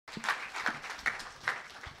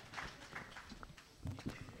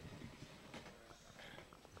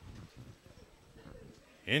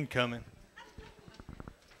Incoming.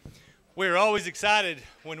 We're always excited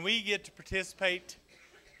when we get to participate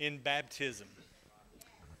in baptism.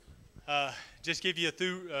 Just give you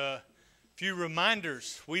a few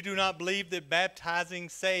reminders. We do not believe that baptizing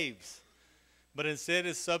saves, but instead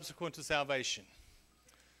is subsequent to salvation.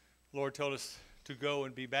 The Lord told us to go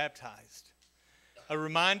and be baptized. A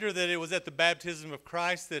reminder that it was at the baptism of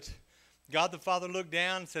Christ that God the Father looked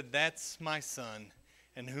down and said, "That's my Son,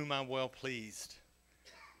 in whom I'm well pleased."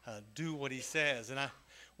 Do what he says. And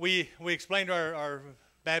we explained to our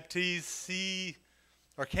baptizee,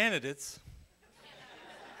 our candidates,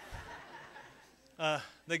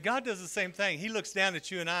 that God does the same thing. He looks down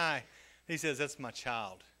at you and I. He says, "That's my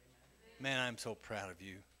child. Man, I'm so proud of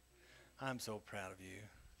you. I'm so proud of you."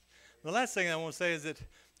 The last thing I want to say is that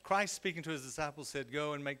Christ, speaking to his disciples, said,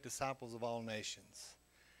 "Go and make disciples of all nations."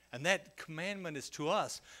 And that commandment is to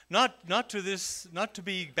us, not to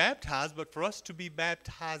be baptized, but for us to be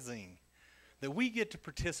baptizing, that we get to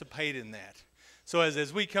participate in that. So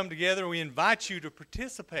as we come together, we invite you to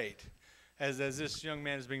participate. As this young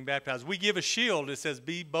man is being baptized, we give a shield. It says,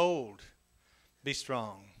 "Be bold, be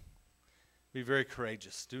strong, be very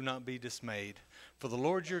courageous. Do not be dismayed, for the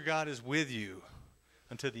Lord your God is with you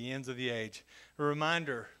until the ends of the age." A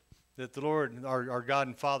reminder that the Lord, our God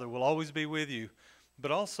and Father, will always be with you, but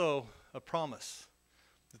also a promise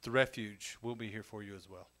that the Refuge will be here for you as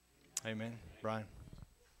well. Amen. Brian.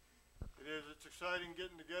 It is. It's exciting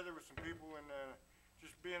getting together with some people and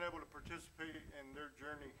just being able to participate in their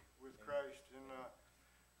journey with Christ. And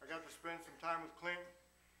I got to spend some time with Clint,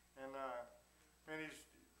 and he's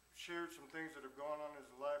shared some things that have gone on in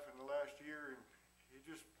his life in the last year, and he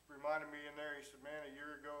just reminded me in there, he said, "Man, a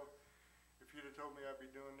year ago, if you'd have told me I'd be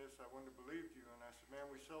doing this, I wouldn't have believed you." And I said, "Man,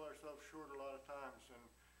 we sell ourselves short a lot of times, and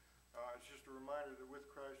it's just a reminder that with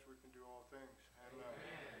Christ we can do all things." And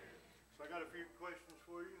so I got a few questions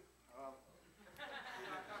for you.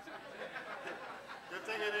 Good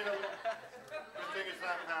thing it's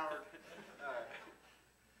not powered.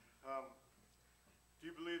 Do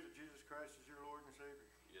you believe that Jesus Christ is your Lord and Savior?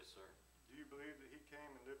 Yes, sir. Do you believe that he came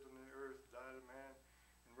and lived on the earth, died a man,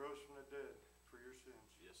 and rose from the dead for your sins?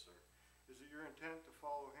 Yes, sir. Is it your intent to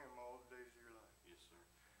follow him all the days of your life? Yes, sir.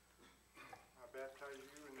 I baptize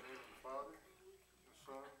you in the name of the Father,